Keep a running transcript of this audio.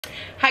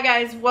Hi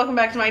guys, welcome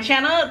back to my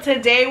channel.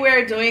 Today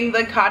we're doing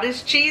the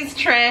cottage cheese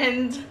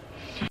trend.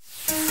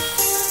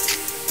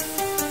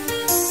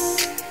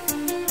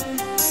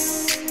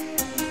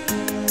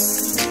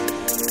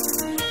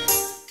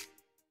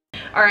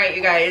 Alright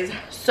you guys,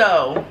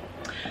 so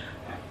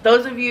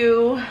those of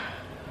you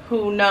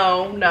who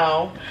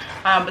know,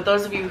 but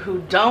those of you who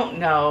don't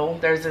know,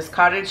 there's this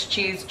cottage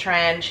cheese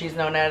trend. She's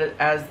known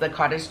as the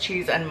cottage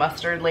cheese and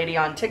mustard lady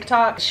on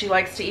TikTok. She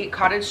likes to eat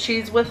cottage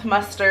cheese with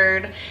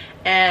mustard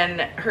and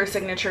her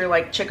signature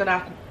like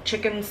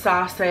chicken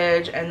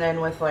sausage, and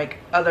then with like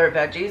other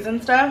veggies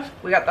and stuff.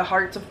 We got the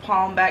hearts of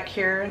palm back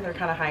here. They're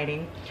kind of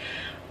hiding.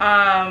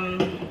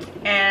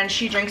 And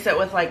she drinks it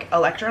with like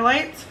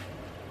electrolytes.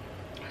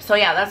 So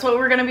yeah, that's what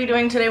we're going to be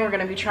doing today. We're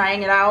going to be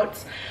trying it out.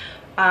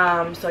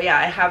 So yeah,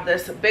 I have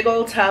this big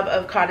old tub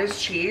of cottage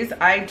cheese.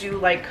 I do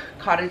like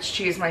cottage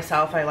cheese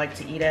myself. I like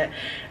to eat it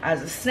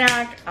as a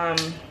snack.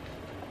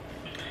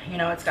 You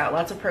know, it's got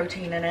lots of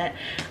protein in it.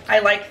 I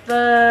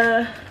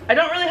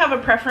don't really have a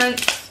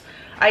preference.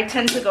 I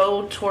tend to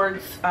go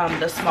towards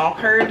the small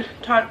curd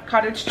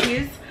cottage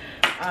cheese,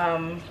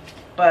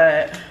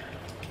 but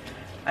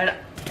I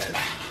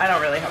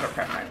don't really have a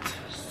preference.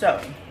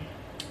 So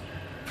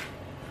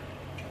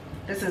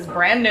this is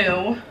brand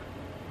new.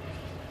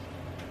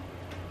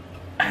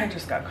 I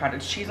just got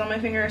cottage cheese on my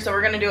finger. So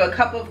we're gonna do a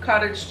cup of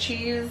cottage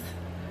cheese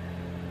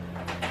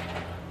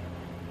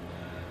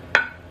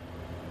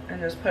and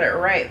just put it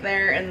right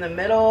there in the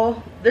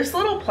middle. This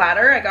little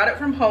platter, I got it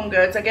from Home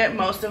Goods. I get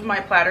most of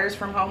my platters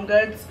from Home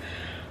Goods,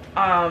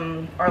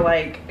 or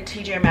like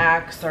TJ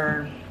Maxx,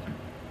 or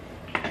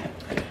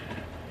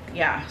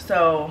yeah.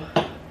 So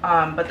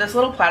but this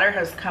little platter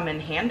has come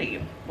in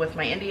handy with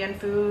my Indian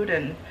food,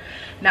 and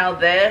now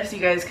this, you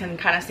guys can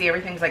kind of see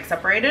everything's like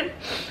separated.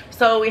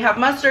 So we have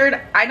mustard.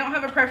 I don't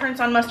have a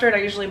preference on mustard. I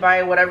usually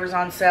buy whatever's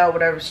on sale,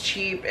 whatever's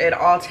cheap. It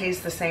all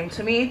tastes the same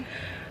to me.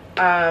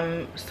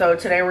 So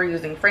today we're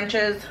using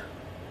French's.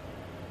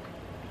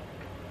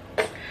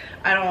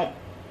 I don't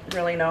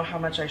really know how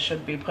much I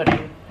should be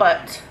putting,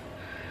 but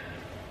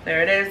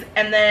there it is.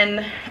 And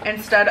then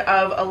instead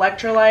of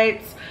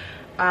electrolytes,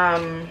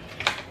 I'm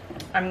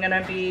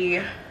gonna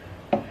be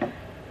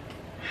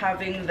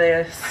having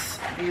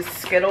these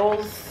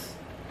Skittles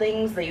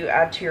things that you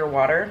add to your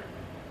water.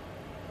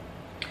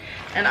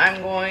 And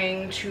I'm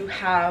going to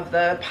have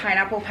the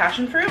pineapple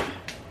passion fruit.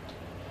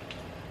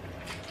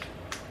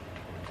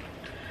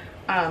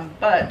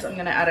 But I'm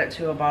gonna add it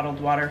to a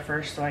bottled water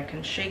first so I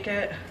can shake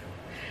it.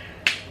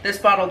 This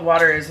bottled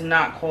water is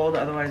not cold,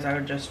 otherwise I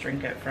would just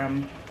drink it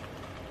from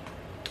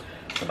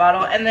the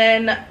bottle. And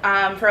then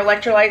for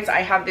electrolytes,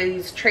 I have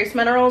these trace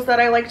minerals that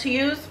I like to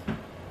use.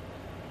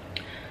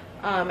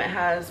 It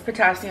has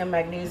potassium,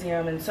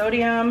 magnesium, and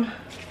sodium.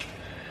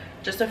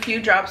 Just a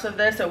few drops of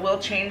this. It will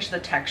change the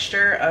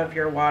texture of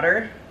your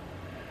water.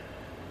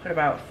 Put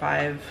about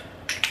 5.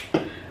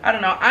 I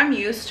don't know, I'm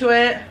used to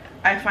it.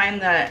 I find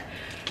that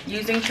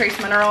using trace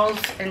minerals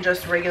in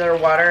just regular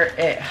water,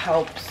 it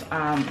helps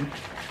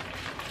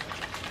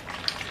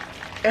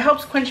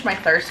quench my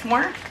thirst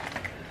more.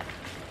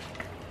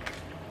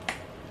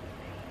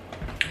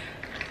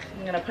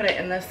 I'm gonna put it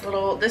in this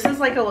little, this is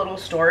like a little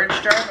storage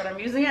jar, but I'm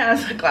using it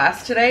as a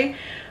glass today.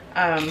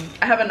 I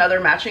have another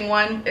matching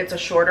one. It's a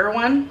shorter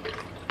one.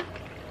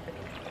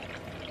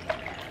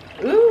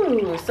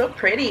 Ooh, so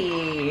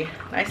pretty.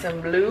 Nice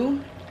and blue.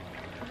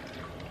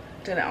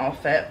 Didn't all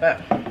fit, but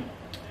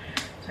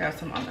so I have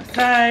some on the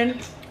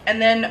side. And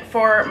then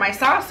for my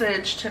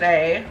sausage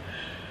today,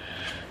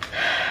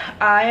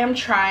 I am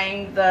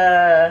trying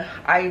the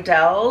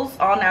Idell's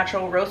all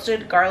natural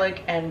roasted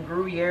garlic and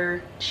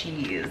Gruyere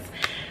cheese.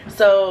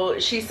 So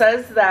she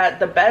says that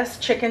the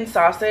best chicken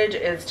sausage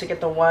is to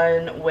get the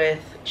one with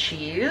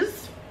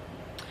cheese.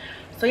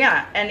 So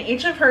yeah, and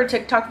each of her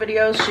TikTok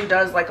videos, she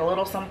does like a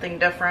little something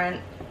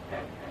different.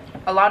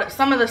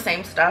 Some of the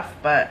same stuff,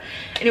 but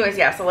anyways,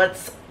 yeah, so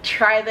let's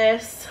try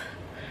this.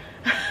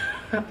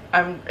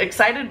 I'm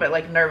excited but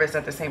like nervous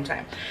at the same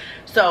time.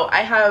 So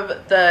I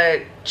have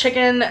the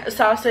chicken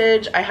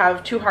sausage, I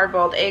have 2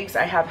 hard-boiled eggs,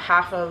 I have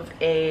half of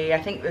I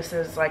think this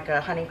is like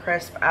a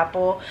Honeycrisp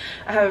apple,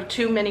 I have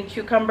 2 mini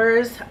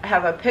cucumbers, I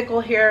have a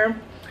pickle here,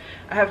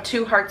 I have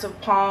 2 hearts of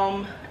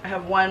palm, I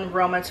have 1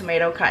 Roma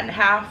tomato cut in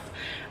half,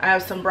 I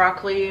have some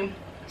broccoli,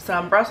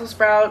 some Brussels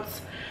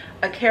sprouts,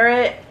 a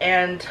carrot,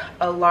 and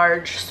a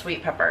large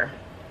sweet pepper.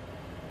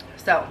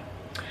 So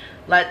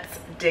let's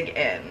dig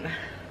in.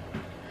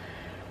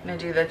 I'm gonna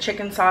do the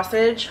chicken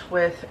sausage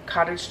with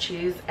cottage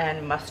cheese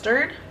and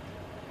mustard.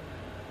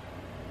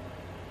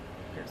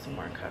 Get some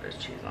more cottage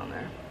cheese on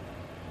there.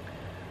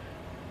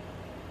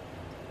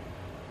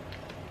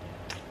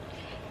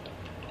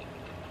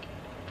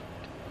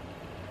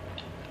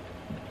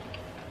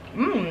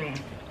 Mmm.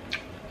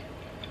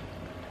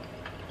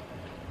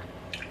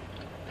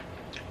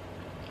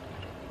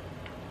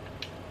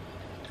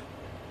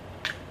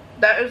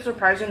 That is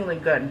surprisingly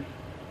good.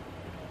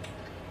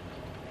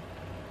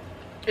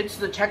 It's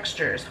the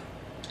textures.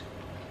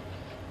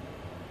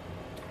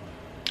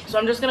 So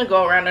I'm just gonna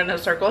go around in a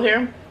circle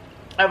here.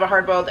 I have a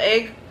hard-boiled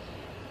egg,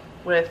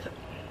 with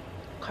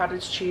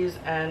cottage cheese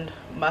and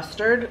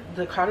mustard.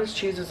 The cottage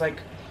cheese is like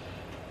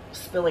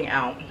spilling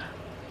out.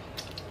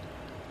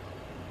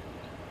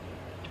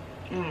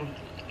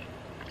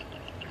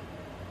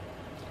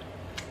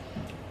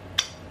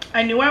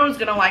 I knew I was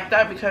gonna like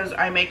that because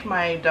I make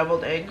my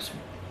deviled eggs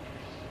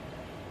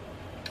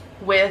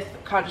with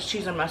cottage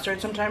cheese and mustard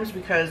sometimes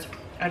because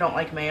I don't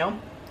like mayo.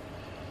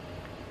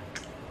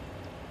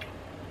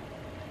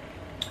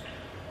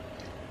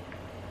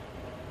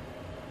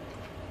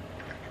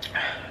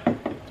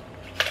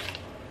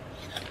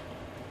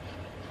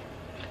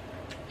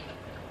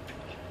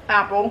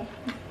 Apple.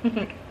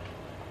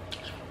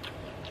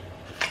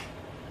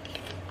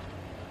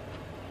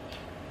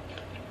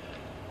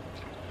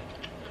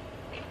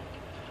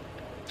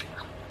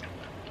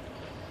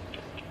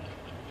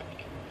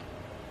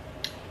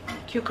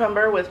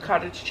 Cucumber with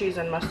cottage cheese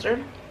and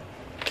mustard.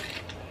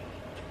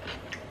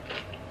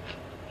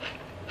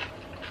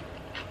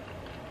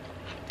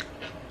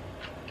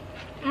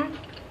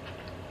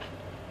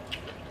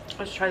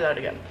 Let's try that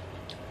again.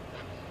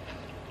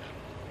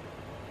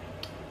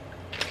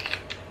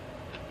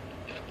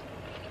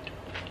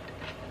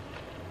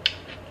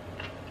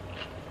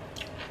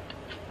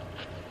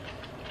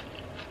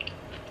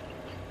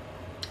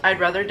 I'd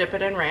rather dip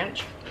it in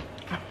ranch.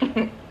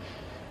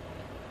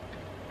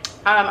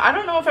 I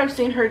don't know if I've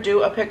seen her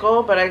do a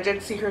pickle, but I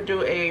did see her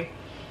do a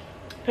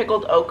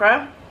pickled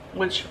okra,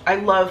 which I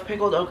love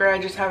pickled okra. I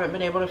just haven't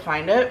been able to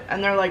find it,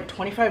 and they're like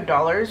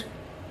 $25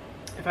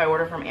 if I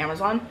order from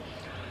Amazon,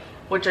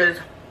 which is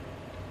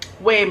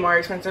way more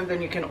expensive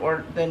than you can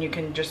order, than you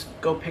can just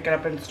go pick it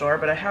up in the store.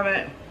 But I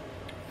haven't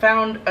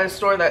found a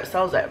store that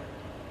sells it.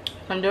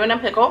 So I'm doing a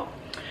pickle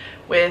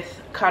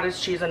with cottage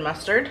cheese and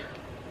mustard.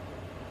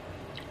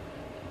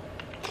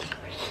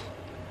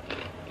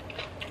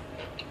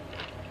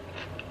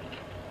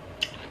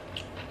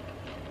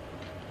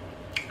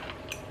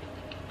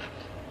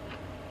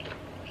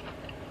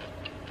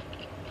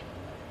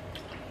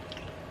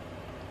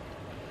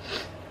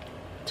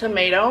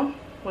 Tomato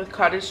with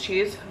cottage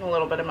cheese and a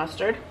little bit of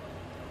mustard.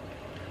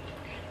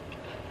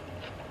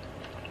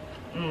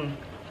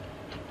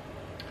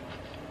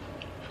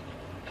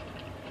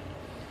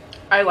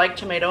 I like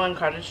tomato and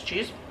cottage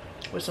cheese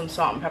with some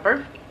salt and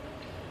pepper.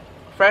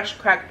 Fresh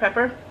cracked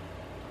pepper.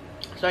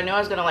 So I knew I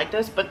was gonna like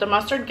this, but the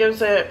mustard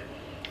gives it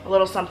a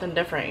little something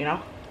different, you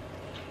know?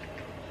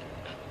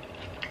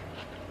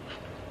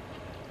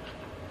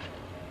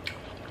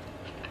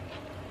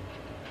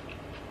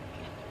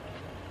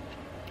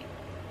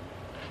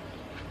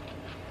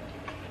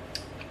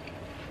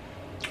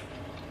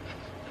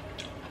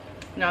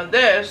 Now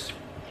this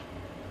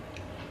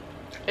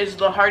is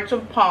the hearts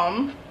of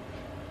palm.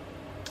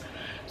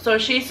 So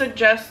she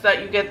suggests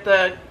that you get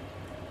the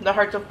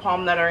hearts of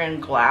palm that are in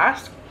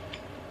glass.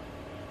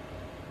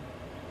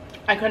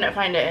 I couldn't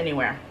find it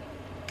anywhere.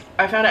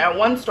 I found it at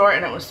one store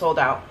and it was sold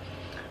out.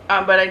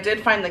 But I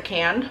did find the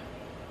canned.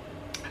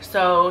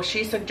 So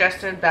she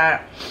suggested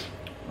that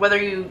whether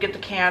you get the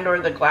canned or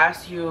the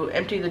glass, you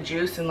empty the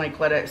juice and like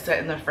let it sit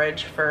in the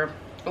fridge for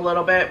a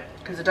little bit,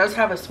 because it does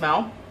have a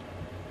smell.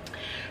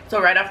 So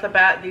right off the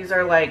bat, these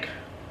are like,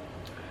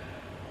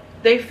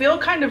 they feel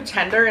kind of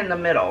tender in the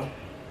middle.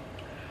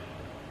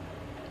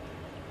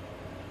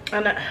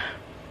 And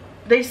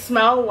they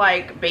smell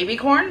like baby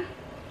corn,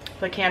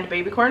 the canned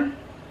baby corn.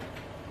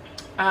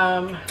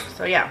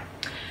 So yeah,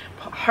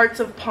 hearts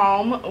of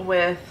palm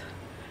with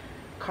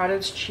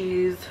cottage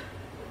cheese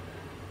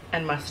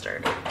and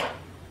mustard.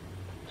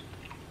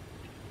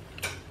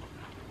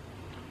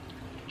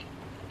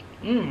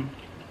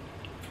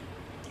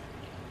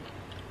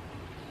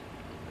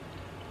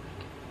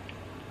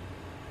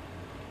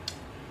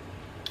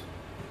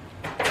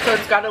 So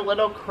it's got a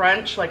little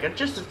crunch, like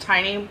just a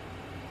tiny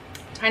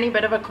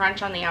bit of a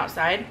crunch on the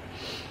outside,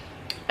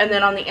 and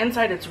then on the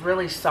inside it's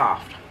really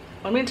soft.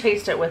 Let me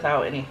taste it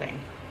without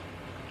anything.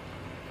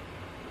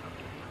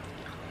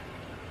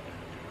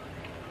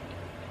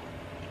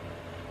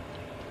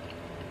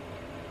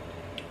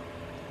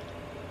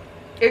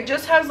 It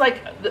just has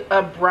like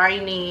a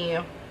briny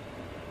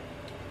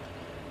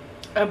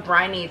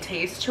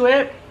taste to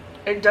it.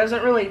 It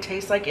doesn't really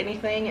taste like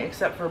anything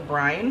except for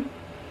brine.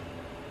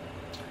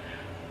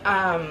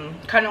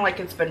 Kind of like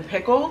it's been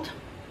pickled,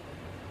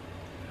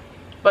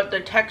 but the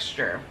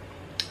texture,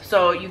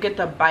 so you get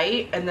the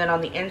bite and then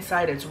on the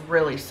inside it's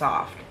really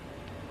soft.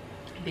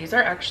 These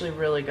are actually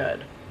really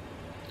good.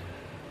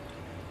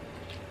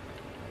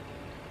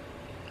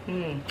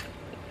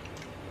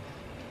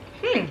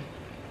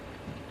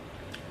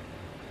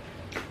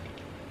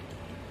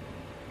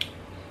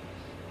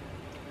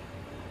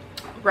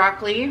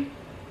 Broccoli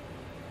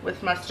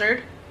with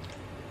mustard.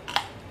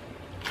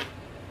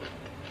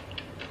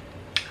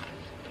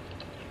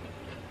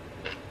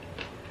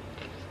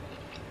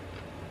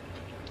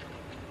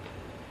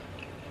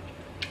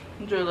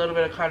 Do a little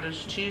bit of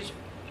cottage cheese.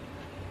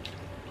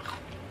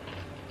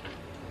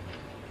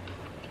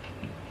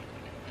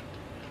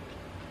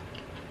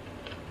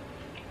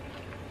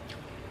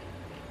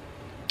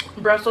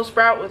 Brussels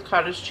sprout with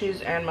cottage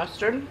cheese and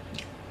mustard.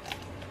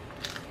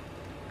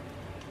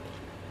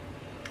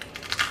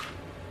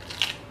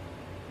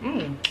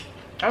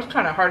 That was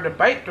kind of hard to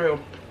bite through.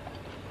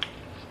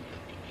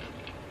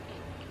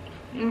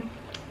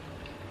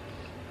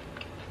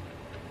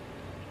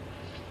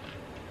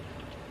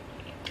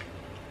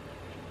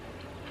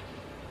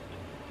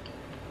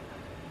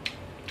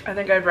 I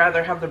think I'd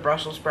rather have the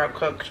Brussels sprout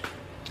cooked.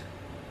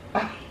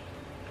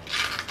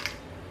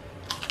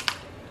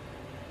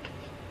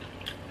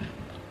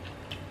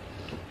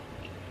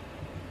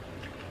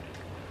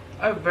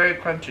 Oh, very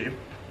crunchy.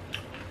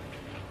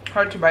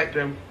 Hard to bite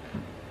through.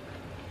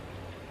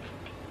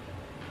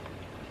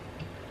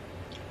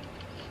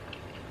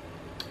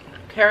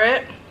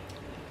 Carrot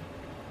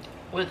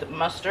with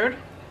mustard.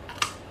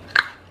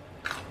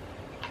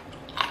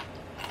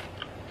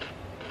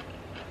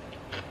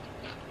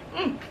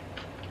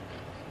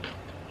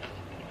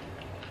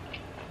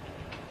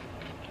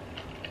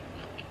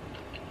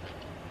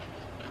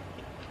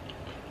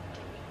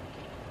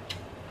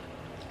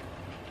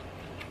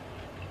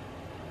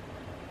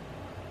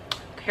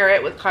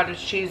 Carrot with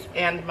cottage cheese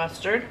and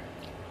mustard.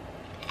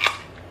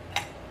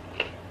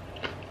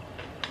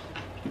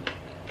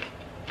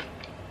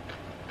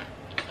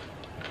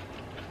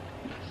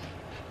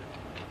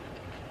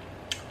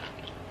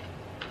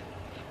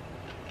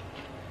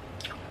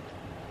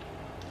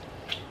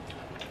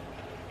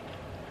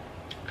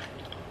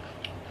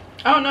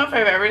 I don't know if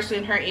I've ever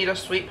seen her eat a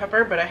sweet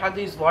pepper, but I had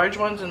these large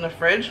ones in the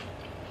fridge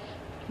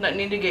that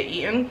need to get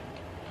eaten.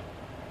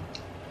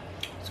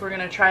 So we're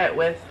gonna try it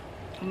with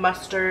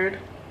mustard,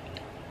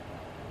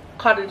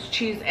 cottage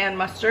cheese and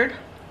mustard.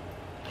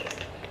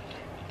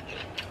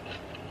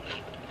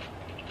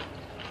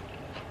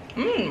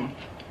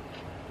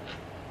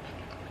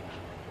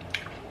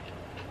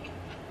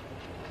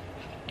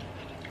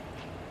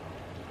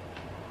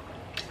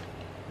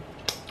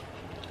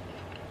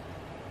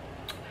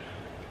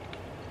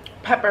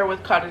 Pepper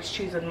with cottage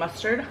cheese and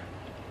mustard.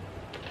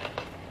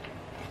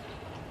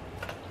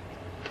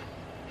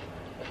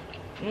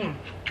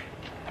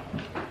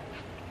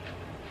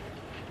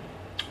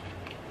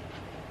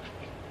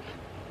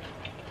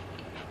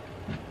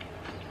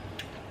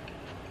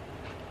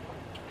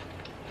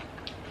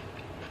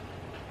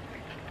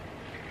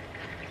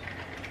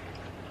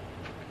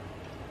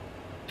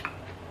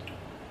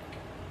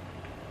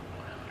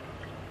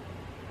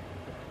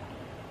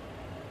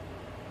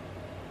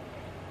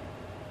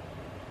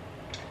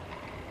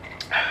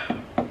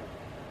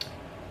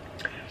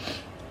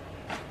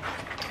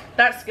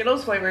 That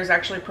Skittles flavor is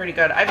actually pretty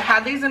good. I've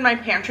had these in my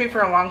pantry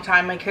for a long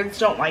time. My kids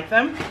don't like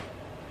them.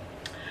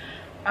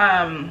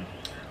 But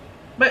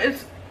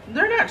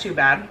they're not too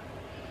bad.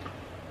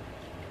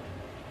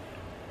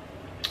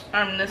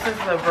 This is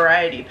the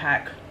variety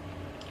pack.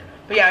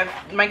 But yeah,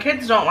 my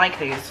kids don't like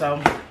these, so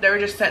they were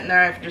just sitting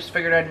there. I just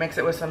figured I'd mix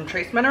it with some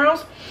trace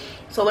minerals.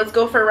 So let's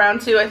go for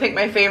round two. I think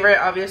my favorite,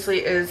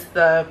 obviously, is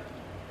the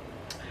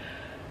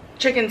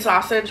chicken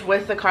sausage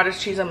with the cottage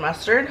cheese and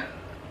mustard.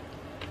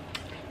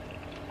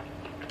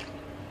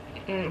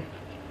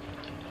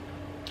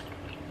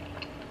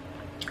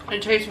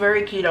 It tastes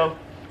very keto.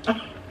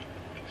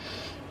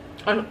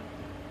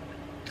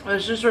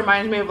 This just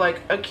reminds me of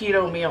like a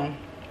keto meal.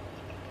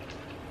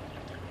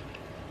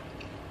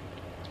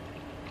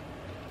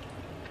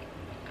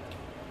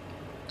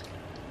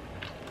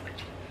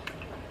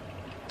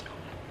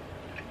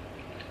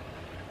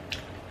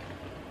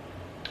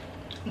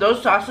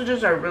 Those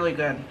sausages are really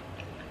good.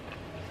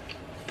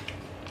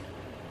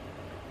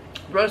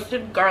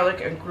 Roasted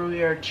garlic and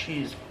Gruyere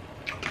cheese.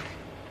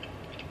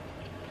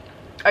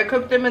 I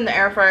cooked them in the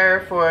air fryer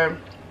for,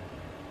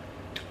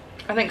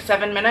 I think,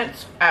 7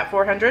 minutes at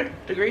 400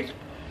 degrees.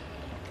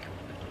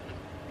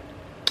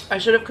 I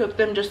should have cooked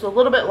them just a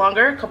little bit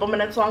longer, a couple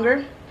minutes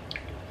longer,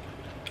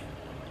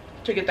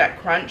 to get that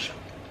crunch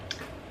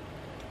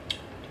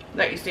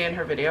that you see in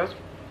her videos.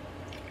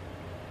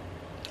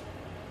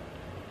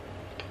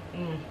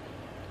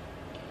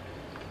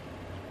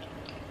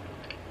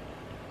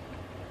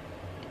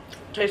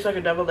 Tastes like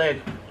a deviled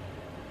egg.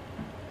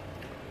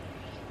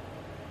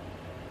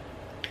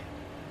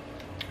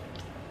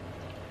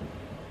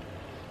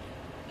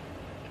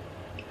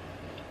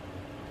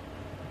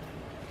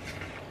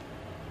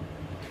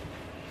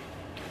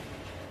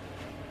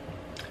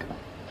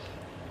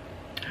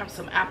 Have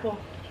some apple.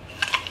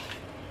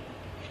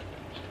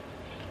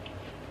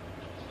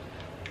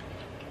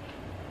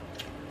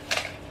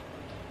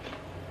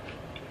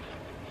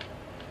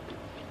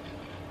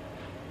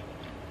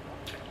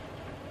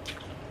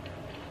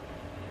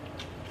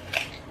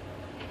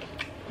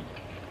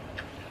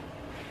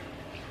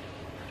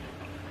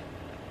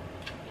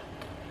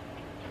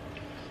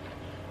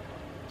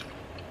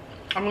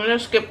 I'm gonna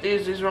skip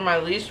these. These were my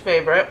least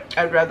favorite.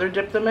 I'd rather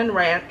dip them in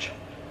ranch.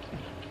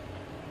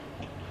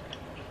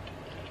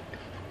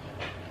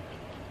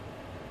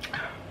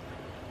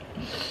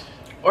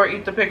 Or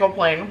eat the pickle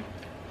plain.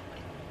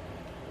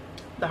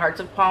 The hearts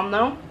of palm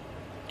though,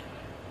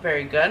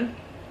 very good.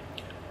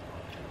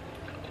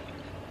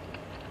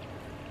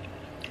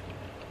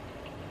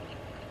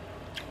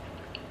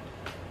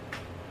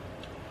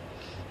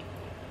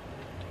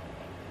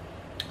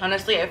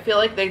 Honestly, I feel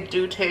like they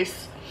do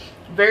taste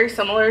very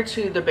similar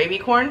to the baby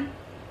corn,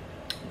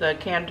 the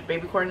canned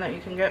baby corn that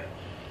you can get,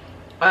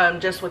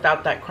 just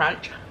without that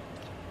crunch.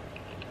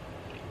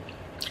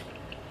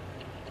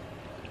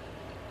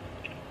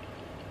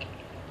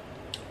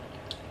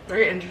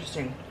 Very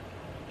interesting.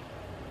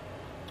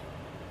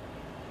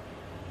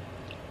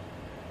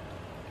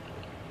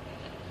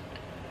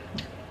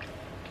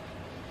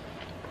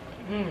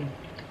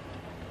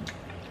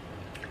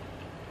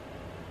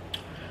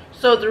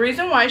 So the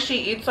reason why she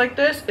eats like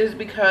this is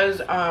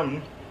because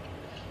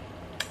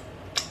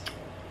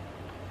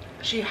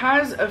she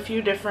has a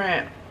few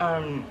different,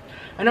 I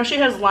know she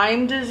has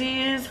Lyme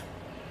disease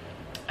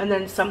and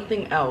then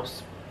something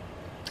else.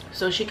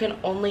 So she can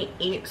only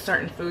eat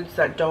certain foods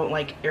that don't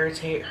like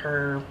irritate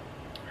her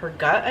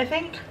gut, I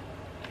think.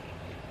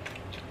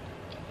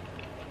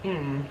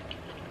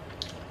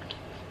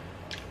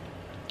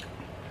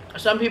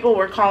 Some people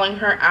were calling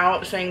her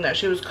out, saying that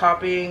she was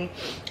copying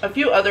a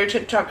few other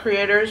TikTok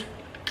creators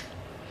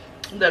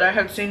that I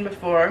had seen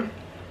before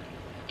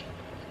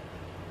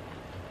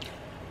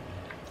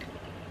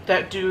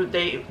that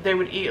they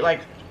would eat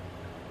like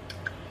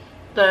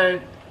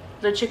the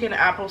chicken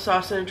apple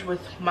sausage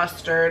with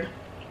mustard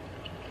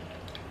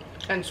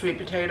and sweet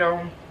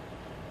potato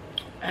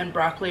and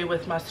broccoli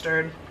with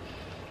mustard.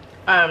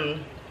 So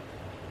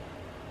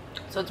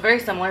it's very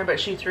similar, but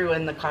she threw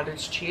in the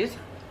cottage cheese,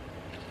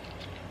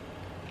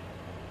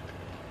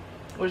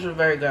 which was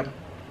very good.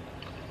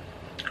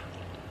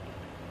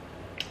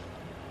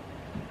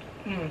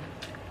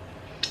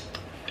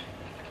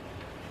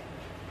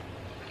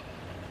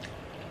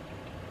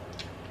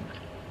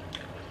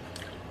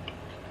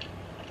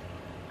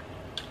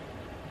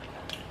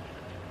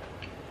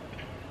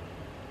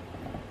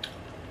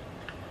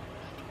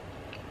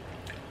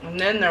 And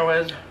then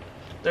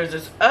there's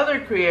this other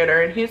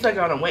creator, and he's like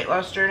on a weight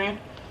loss journey.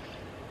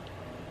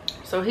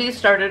 So he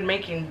started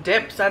making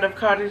dips out of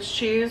cottage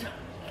cheese.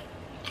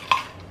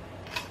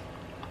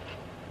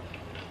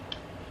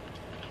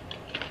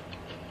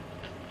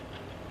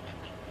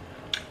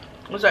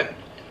 It was like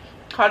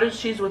cottage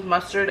cheese with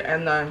mustard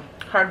and the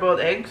hard-boiled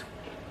eggs.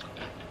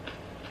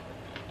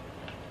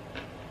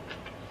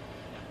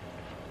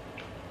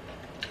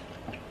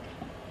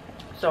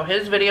 So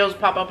his videos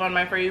pop up on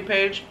my For You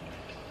page.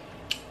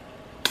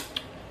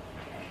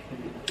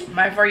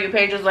 My For You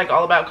page is like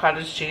all about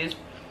cottage cheese.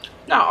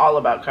 Not all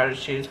about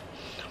cottage cheese.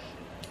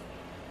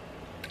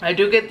 I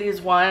do get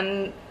these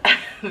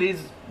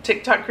these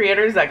TikTok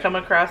creators that come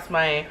across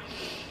my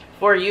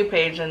For You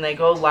page and they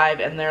go live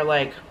and they're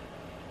like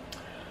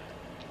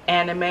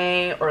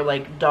anime or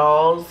like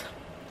dolls,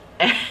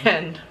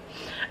 and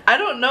I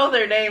don't know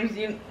their names.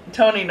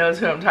 Tony knows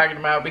who I'm talking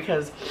about,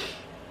 because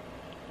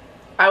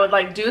I would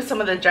like do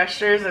some of the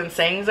gestures and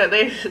sayings that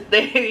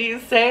they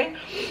say,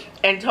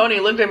 and Tony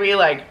looked at me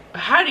like,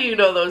 how do you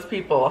know those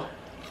people?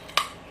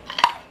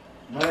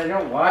 But I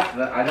don't watch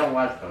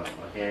them,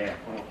 okay?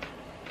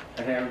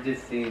 I've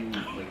just seen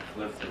like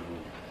clips of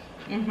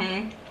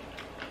them.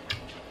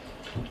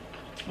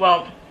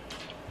 Well,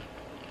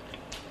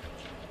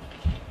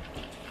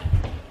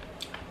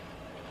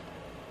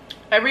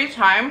 every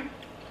time,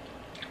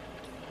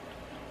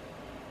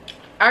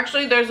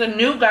 actually there's a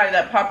new guy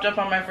that popped up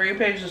on my For You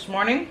page this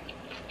morning.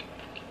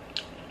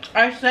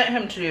 I sent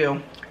him to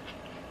you.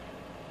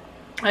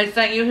 I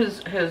sent you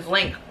his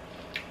link.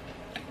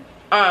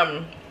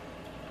 But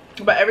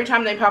every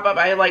time they pop up,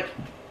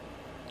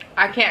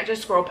 I can't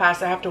just scroll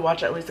past. I have to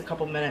watch at least a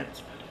couple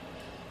minutes.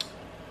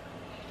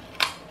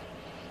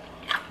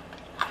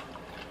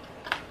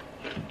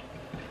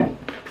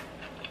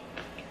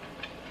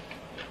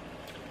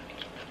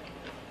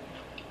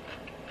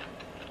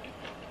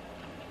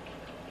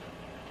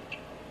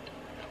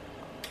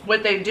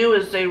 What they do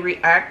is they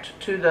react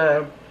to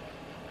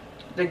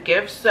the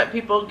gifts that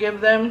people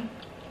give them.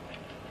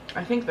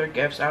 I think they're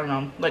gifts, I don't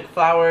know, like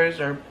flowers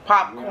or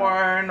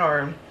popcorn,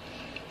 or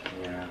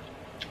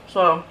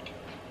so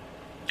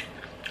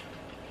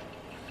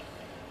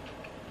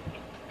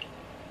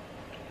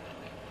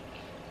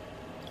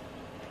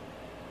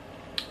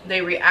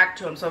they react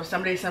to them. So if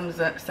somebody sends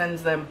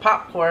them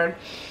popcorn,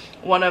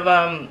 one of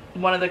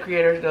the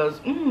creators goes,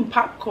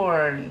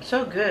 popcorn,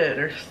 so good,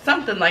 or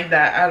something like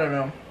that. I don't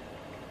know.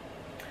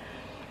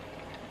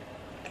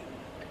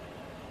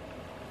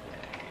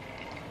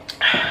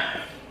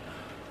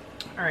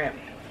 All right.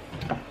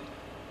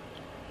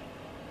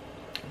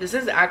 This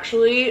is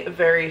actually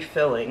very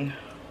filling.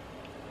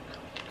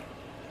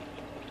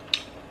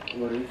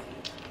 What is it?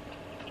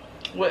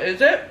 What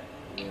is it?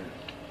 Yeah.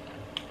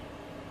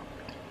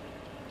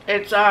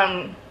 It's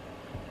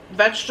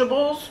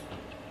vegetables.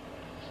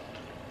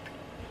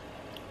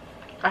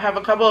 I have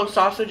a couple of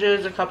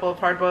sausages, a couple of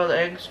hard-boiled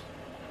eggs,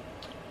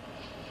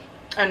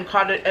 and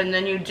cottage, and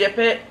then you dip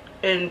it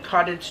in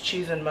cottage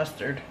cheese and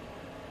mustard.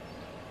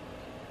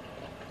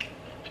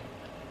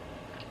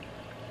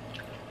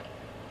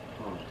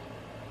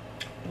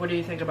 What do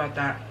you think about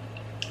that?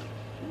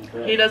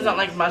 He doesn't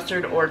like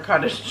mustard or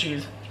cottage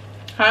cheese.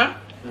 Huh?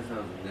 That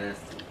sounds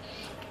nasty.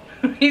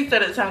 He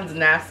said it sounds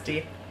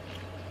nasty.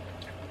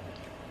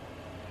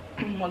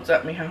 What's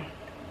up, Mijo?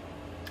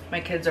 My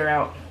kids are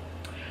out.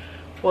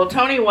 Well,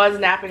 Tony was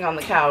napping on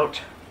the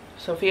couch.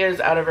 Sophia's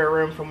out of her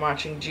room from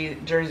watching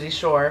Jersey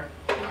Shore.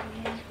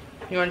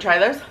 You want to try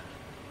this?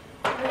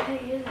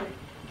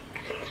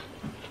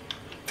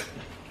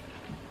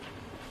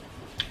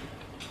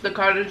 The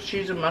cottage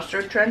cheese and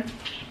mustard trend.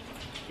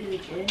 Is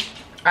it good?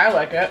 I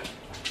like it.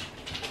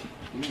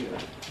 Yeah.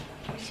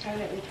 Let's try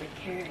it with the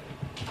carrot.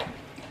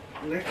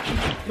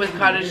 With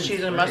cottage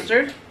cheese and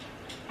mustard?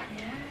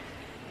 Yeah.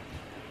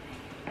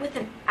 With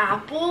an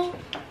apple?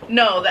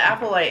 No, the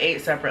apple I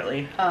ate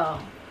separately.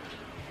 Oh.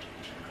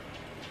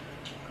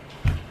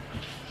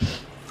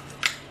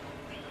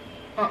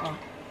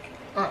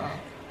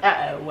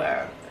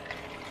 Where?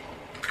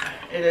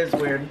 It is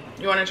weird.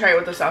 You want to try it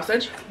with the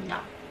sausage? No.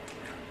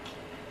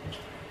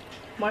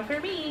 More for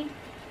me.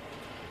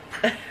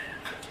 It's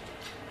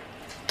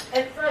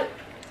like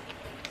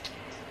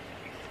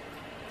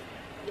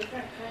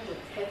different kinds of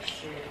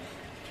textures.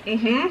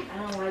 Mm-hmm. I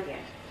don't like it.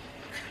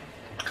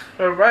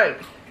 You're right.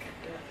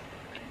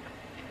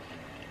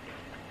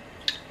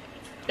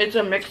 It's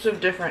a mix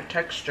of different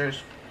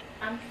textures.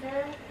 I'm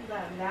sure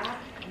that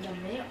the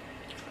milk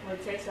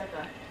would taste like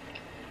a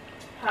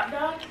hot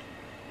dog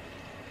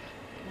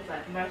with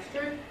like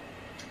mustard,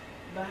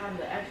 but have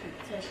the extra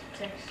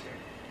texture.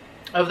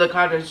 Of the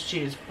cottage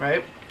cheese,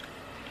 right?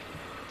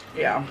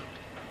 Yeah.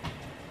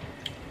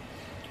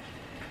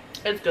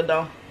 It's good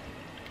though.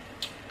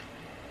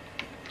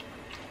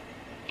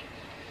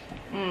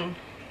 Mmm.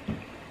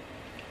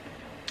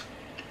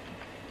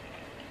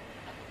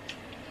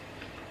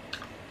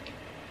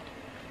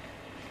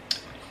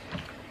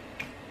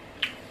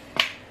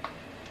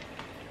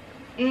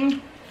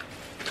 Mmm.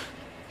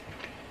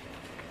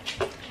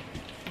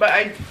 But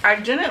I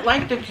didn't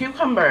like the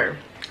cucumber.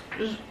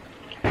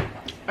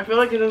 I feel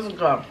like it doesn't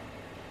go.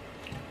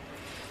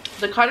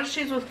 The cottage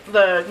cheese with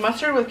the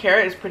mustard with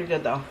carrot is pretty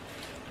good though.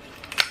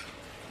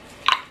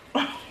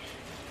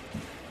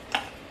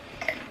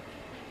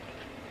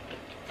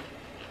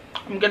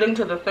 I'm getting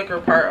to the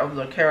thicker part of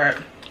the carrot.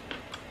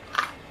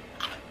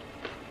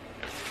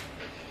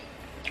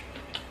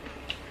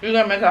 You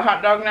gonna make a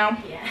hot dog now?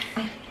 Yeah.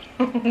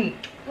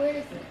 Where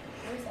is it?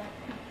 Where's that?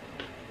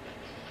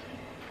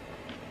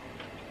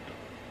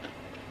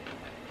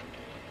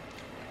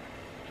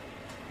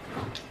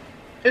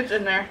 It's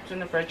in there. It's in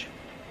the fridge.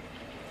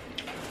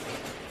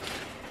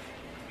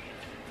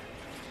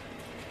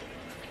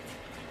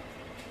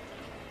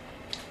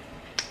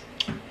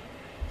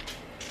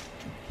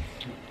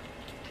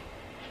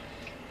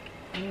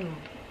 Mm.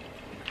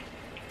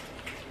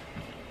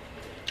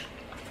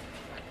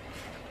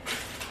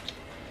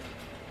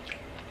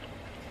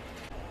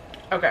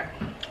 Okay.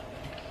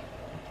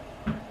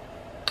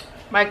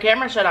 My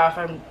camera shut off.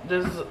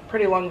 This is a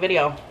pretty long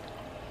video.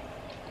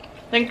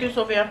 Thank you,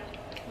 Sophia.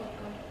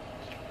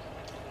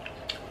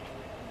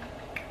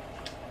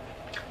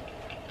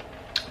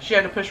 She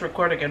had to push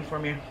record again for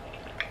me.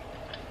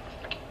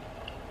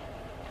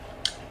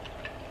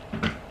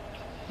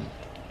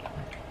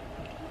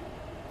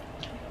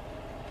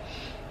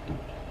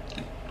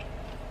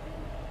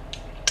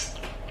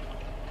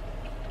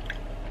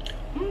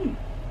 Mm.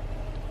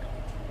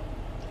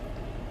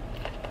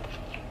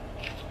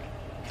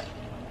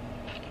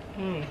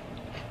 Mm.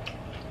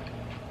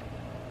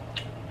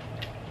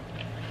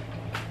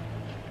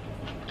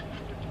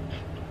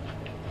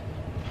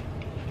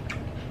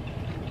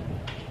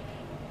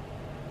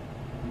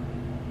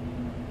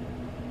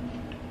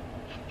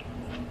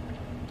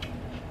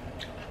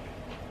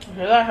 You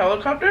hear that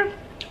helicopter?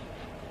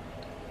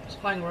 It's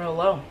flying real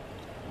low.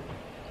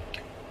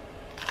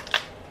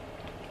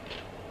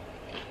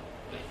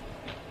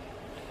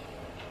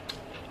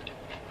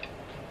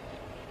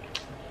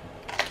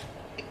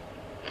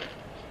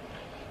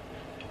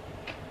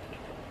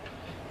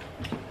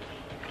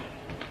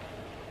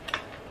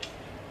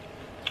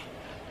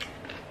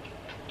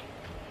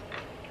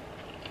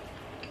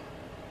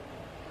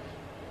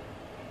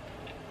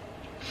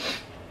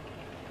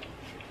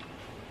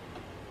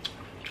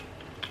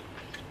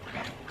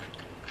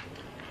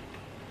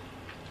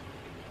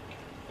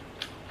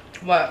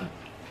 What? It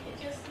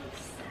just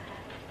looks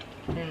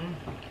sad. Mm.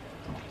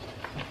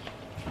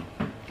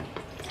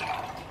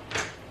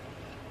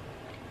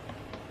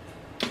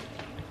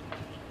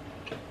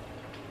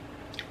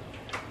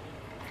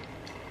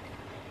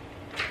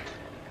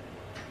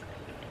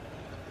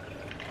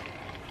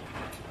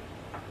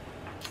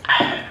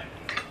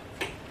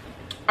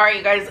 Alright,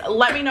 you guys,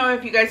 let me know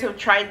if you guys have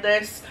tried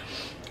this.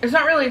 It's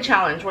not really a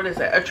challenge. What is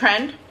it? A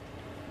trend?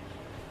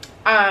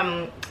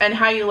 And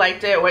how you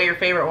liked it, what your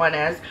favorite one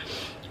is.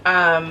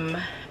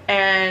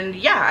 And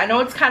yeah, I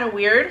know it's kind of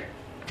weird,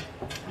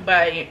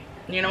 but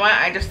you know what,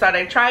 I just thought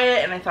I'd try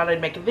it and I thought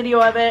I'd make a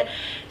video of it.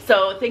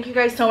 So thank you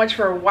guys so much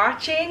for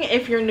watching.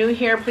 If you're new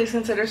here, please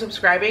consider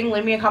subscribing.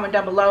 Leave me a comment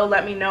down below.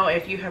 Let me know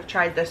if you have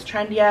tried this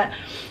trend yet.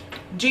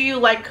 Do you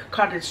like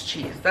cottage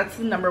cheese? That's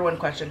the #1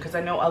 question, because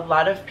I know a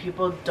lot of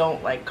people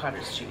don't like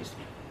cottage cheese,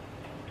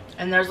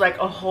 and there's like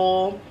a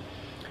whole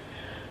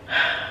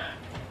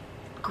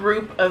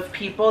group of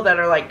people that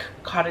are like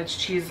cottage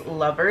cheese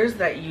lovers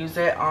that use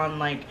it on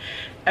like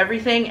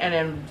everything and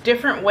in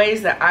different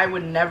ways that I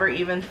would never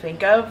even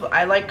think of.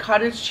 I like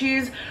cottage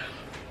cheese,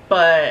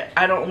 but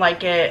I don't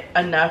like it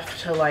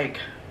enough to like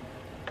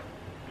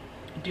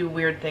do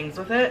weird things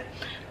with it.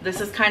 This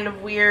is kind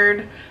of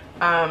weird,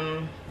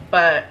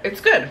 but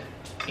it's good,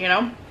 you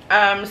know.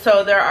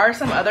 So there are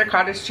some other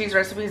cottage cheese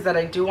recipes that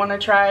I do want to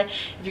try.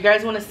 If you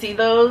guys want to see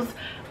those,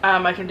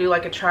 I can do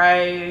like a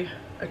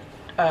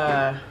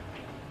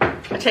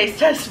taste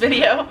test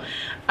video.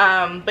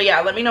 But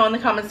yeah, let me know in the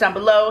comments down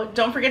below.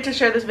 Don't forget to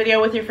share this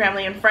video with your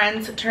family and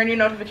friends. Turn your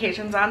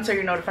notifications on so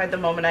you're notified the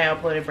moment I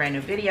upload a brand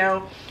new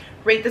video.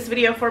 Rate this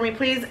video for me,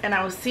 please, and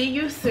I will see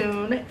you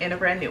soon in a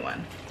brand new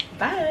one.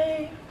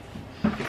 Bye.